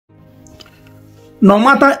no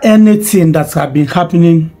matter anything that has been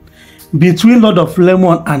happening between Lord of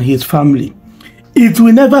Lemon and his family, it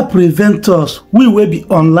will never prevent us, we will be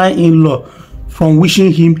online in law, from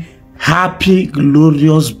wishing him happy,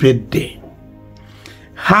 glorious birthday.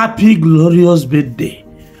 Happy, glorious birthday.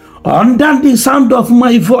 Under the sound of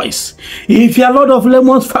my voice, if you're Lord of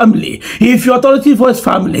Lemon's family, if you're Authority Voice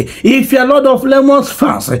family, if you're Lord of Lemon's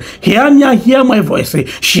fans, hear me and hear my voice.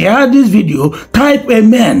 Share this video, type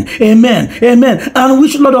amen, amen, amen, and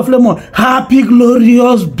wish Lord of Lemon happy,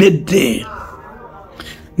 glorious birthday.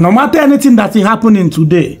 No matter anything that is happening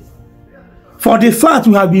today, for the fact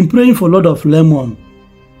we have been praying for Lord of Lemon,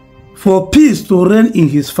 for peace to reign in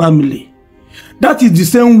his family, that is the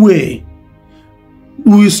same way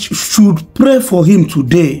we should pray for him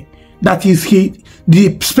today. That is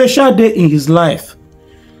the special day in his life.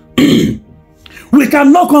 We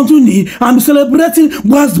cannot continue and celebrating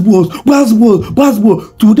Gbasgbos.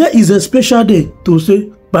 Today is a special day to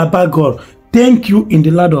say, Baba God, thank you in the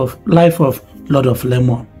life of Lord of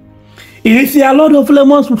Lemon. If you are Lord of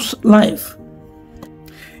Lemon's life,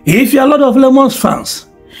 if you are Lord of Lemon's fans,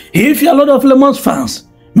 if you are Lord of Lemon's fans,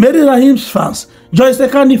 Mary Rahim's fans, Joyce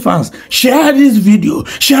Sekani fans, share this video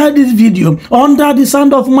under the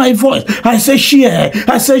sound of my voice. I say share,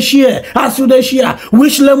 as you share,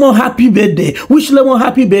 wish Lemon happy birthday,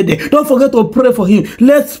 Don't forget to pray for him.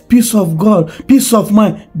 Let peace of God, peace of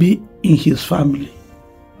mind be in his family.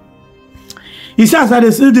 He says, I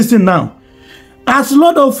say this thing now. As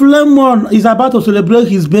Lord of Lemon is about to celebrate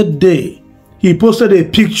his birthday, he posted a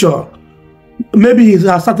picture. Maybe he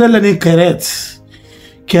has started learning Keret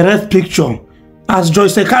picture. As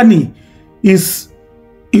Joyce Sekani is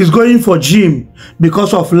going for gym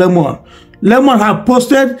because of Lemon. Lemon have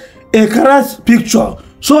posted a Keret picture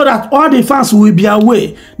so that all the fans will be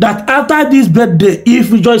aware that after this birthday,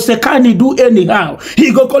 if Joyce Sekani do anyhow,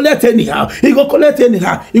 he go collect anyhow, he go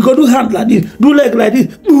do hand like this, do leg like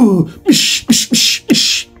this.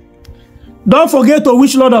 Don't forget to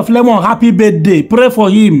wish Lord of Lemon happy birthday. Pray for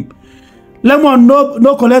him. Lemon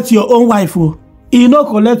no collect your own wife. He no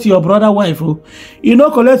collect your brother wife. He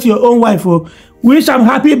no collect your own wife. Wish him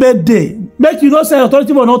happy birthday. Make you not say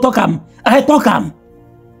Authority will not talk him. I talk him.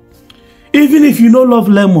 Even if you no love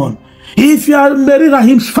Lemon, if you are Mary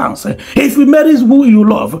Rahim's fans, if you marry who you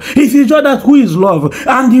love, if you enjoy that who is love,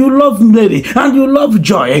 and you love Mary, and you love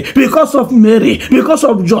Joy, because of Mary, because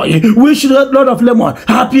of Joy, wish the Lord of Lemon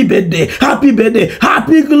happy birthday, happy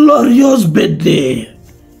glorious birthday.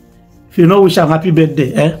 If you know wish him happy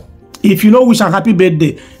birthday, If you know wish him happy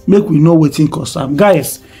birthday, make we know what think cause am.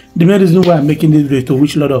 Guys, the main reason why I'm making this video to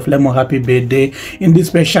wish Lord of Lemon happy birthday. In this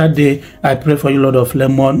special day, I pray for you, Lord of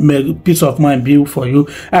Lemon. May peace of mind be for you.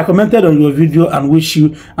 I commented on your video and wish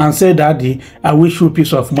you and said, Daddy, I wish you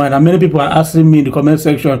peace of mind. And many people are asking me in the comment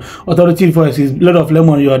section, Authority Voice, is Lord of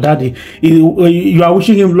Lemon your daddy? You are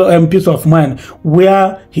wishing him peace of mind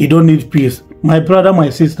where he don't need peace. My brother, my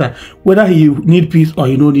sister, whether he need peace or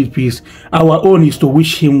he don't need peace, our own is to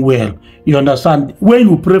wish him well. You understand? When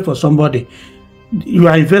you pray for somebody, you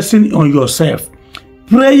are investing on yourself.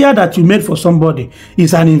 Prayer that you made for somebody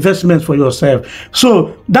is an investment for yourself.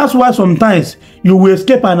 So that's why sometimes you will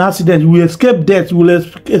escape an accident, you will escape death, you will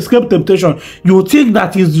escape temptation. You think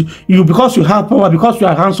that is you because you have power, because you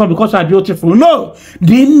are handsome, because you are beautiful. No,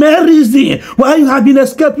 the main reason why you have been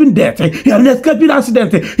escaping death, you have been escaping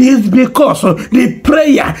accident, is because the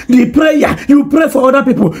prayer you pray for other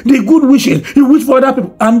people, the good wishes you wish for other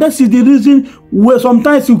people, and that is the reason where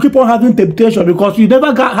sometimes you keep on having temptation because you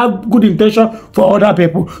never have good intention for other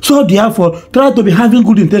people. So therefore, try to be having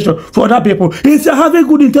good intention for other people. If you're having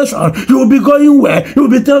good intention, you will be going where? You will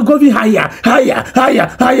be going higher.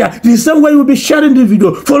 The same way you will be sharing the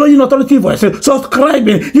video, following Authority Voice,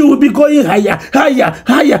 subscribing, you will be going higher.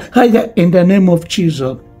 In the name of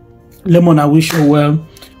Jesus. Lemon, I wish you well.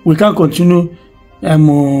 We can continue. We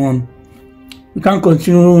can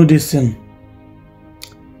continue this thing.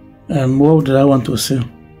 What did I want to say?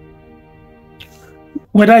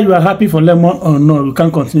 Whether you are happy for Lemon or not, we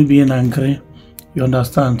can't continue being angry. You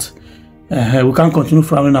understand? We can't continue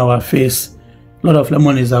frowning our face. Lord of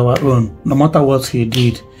Lemon is our own, no matter what he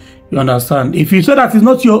did. You understand? If you say that it's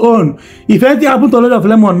not your own, if anything happened to Lord of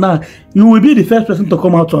Lemon now, you will be the first person to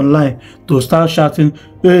come out online to start shouting,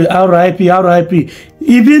 R.I.P., R.I.P.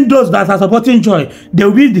 Even those that are supporting Joy, they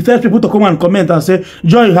will be the first people to come and comment and say,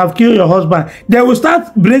 Joy, you have killed your husband. They will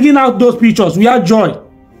start bringing out those pictures. We are Joy.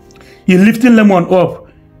 He's lifting Lemon up.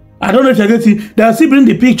 I don't know if you're getting. They'll still bring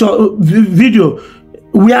the picture, video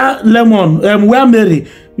where Lemon, where Mary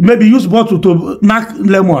maybe use bottle to knock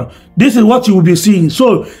Lemon. This is what you will be seeing.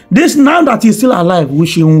 So this now that he's still alive,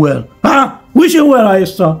 wish him well. Wish him well,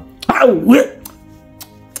 Esther.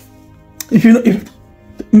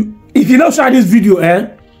 if you not share this video,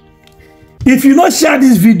 if you not share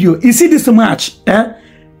this video, you see this match,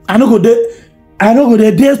 I no go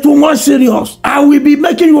there. There's too much serious. I will be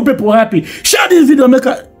making you people happy. Share this video, make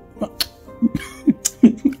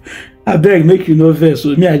I beg, make you no vex.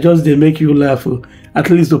 So me, I just they make you laugh. At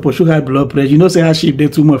least to pursue high blood pressure. You know, say how sheep they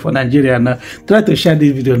too much for Nigeria now. Try to share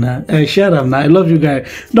this video now. Share them now. I love you guys.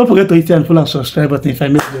 Don't forget to hit and follow and subscribe button if I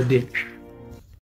miss your day.